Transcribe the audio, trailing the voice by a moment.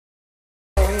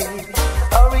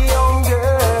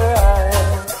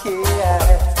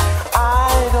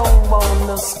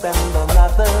spend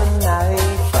another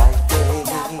night like this.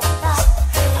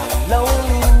 A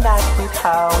lonely night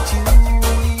without you.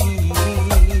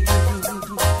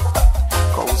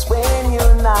 'Cause when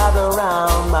you're not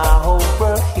around, my whole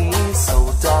world is so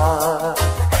dark.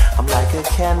 I'm like a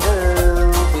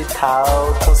candle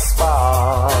without a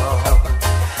spark.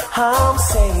 I'm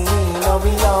saying,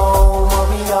 hurry on,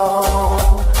 hurry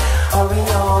on, hurry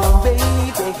on,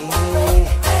 baby,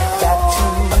 back to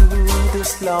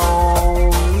this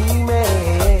lonely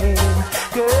man.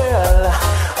 Girl,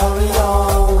 hurry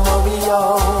on, hurry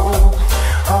on,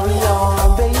 hurry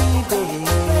on, baby.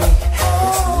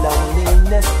 This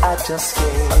loneliness I just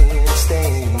can't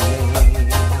stand.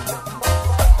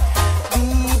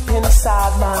 Deep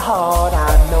inside my heart,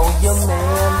 I know you're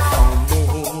meant for me.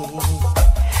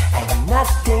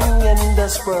 Nothing in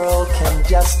this world can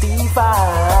justify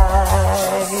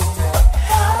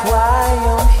why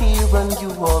I'm here and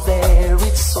you are there.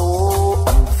 It's so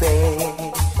unfair.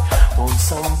 Won't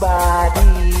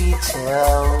somebody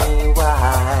tell me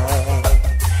why?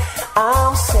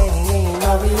 I'm saying,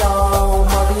 hurry on,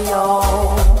 hurry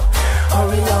on,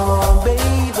 hurry on,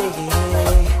 baby,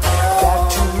 back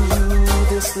to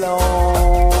this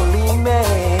lonely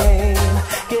man.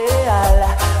 Girl,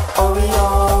 hurry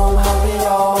on,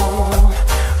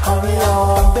 hurry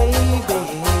on, baby.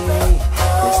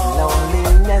 This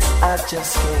loneliness I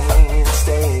just can't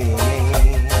stay.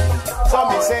 Some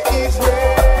may say it's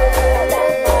real.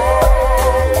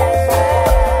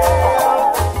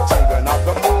 Children of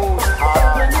the Most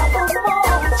High,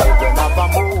 children of the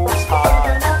Most High.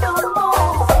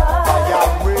 Fire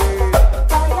rain,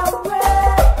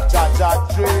 Jaja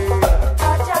drain,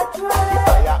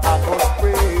 fire I go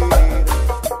spread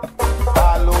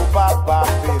all over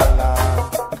Babylon.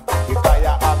 The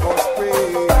fire I go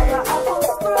spread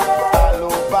all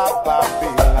over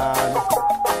Babylon.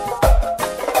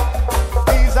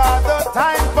 These are the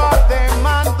time for them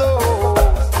and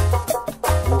those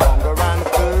who hunger and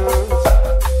thirst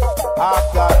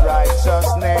after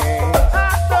righteousness.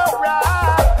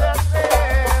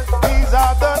 These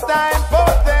are the time for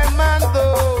them and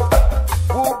those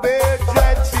who bear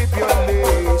dread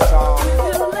tribulation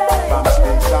from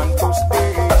station to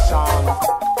station.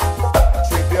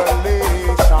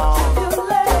 Tribulation to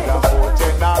the whole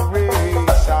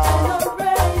generation.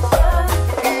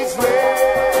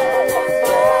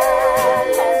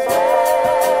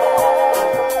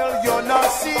 Israel, you not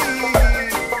see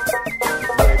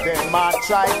where them a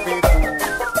try to do.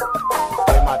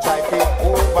 Them a try to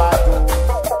overdo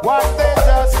what they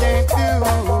just can't do.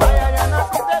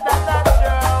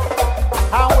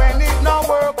 And when it no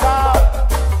work out,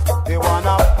 they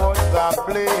wanna put the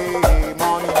blame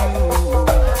on you.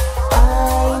 I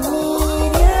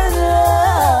need your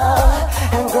love,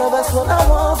 and girl, that's what I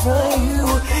want from you.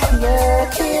 Your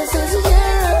kisses,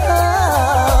 your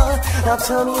love. Now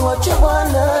tell me what you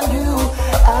wanna do.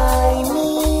 I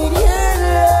need your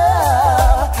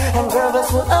love, and girl,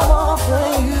 that's what I want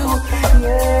from you.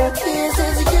 Your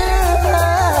kisses, your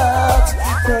heart,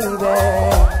 baby.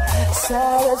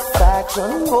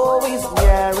 Satisfaction always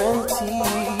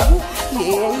guaranteed.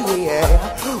 Yeah, yeah.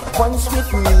 Once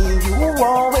with me, you will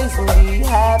always be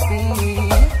happy.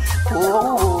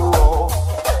 Oh,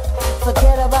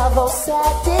 forget about those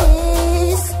sad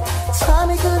days.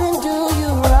 Tommy couldn't do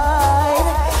you right.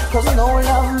 'Cause no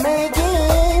love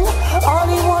making. All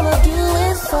you wanna do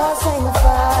is fuss and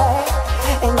fight.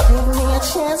 And give me a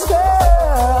chance,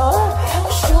 girl.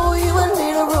 I'll show you a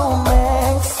little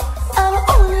romance. I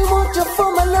only want you for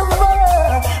my lover.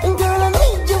 And girl, I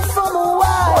need you for my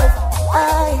wife. I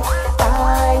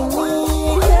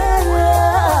need your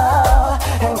love.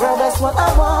 And girl, that's what I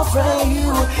want from you.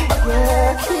 Your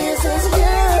kisses,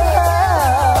 your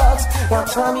hugs. Now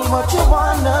tell me what you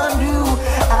wanna do.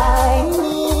 I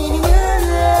need your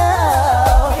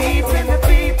love. Keeping the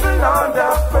people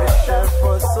under pressure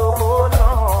for so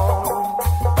long.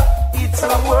 It's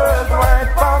a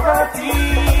worldwide poverty,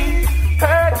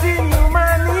 hurting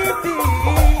humanity.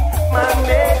 Man,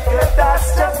 make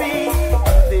catastrophe.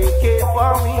 They care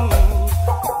for me.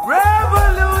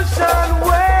 Revolution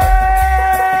way.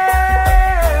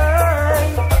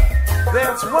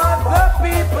 That's what the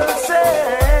people say.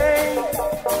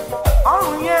 Oh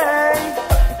yeah,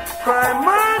 crime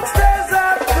monsters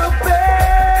have to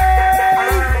pay.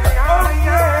 Oh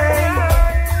yeah,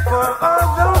 for all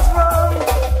those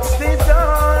wrongs they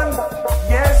done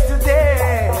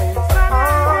yesterday.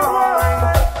 Oh,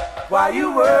 why you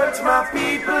hurt my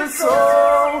people so?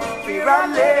 Fear I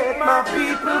let my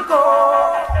people go.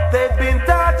 They've been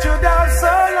tortured out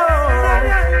so long.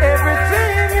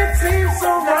 Everything it seems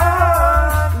so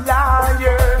wrong.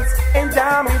 Liars and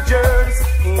damagers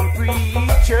in pre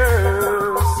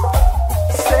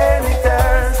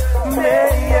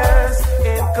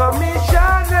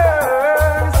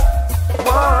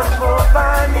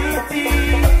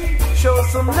unity. Show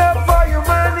some love for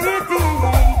humanity.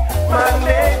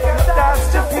 Man-made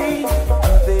catastrophe.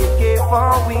 Do they care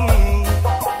for we?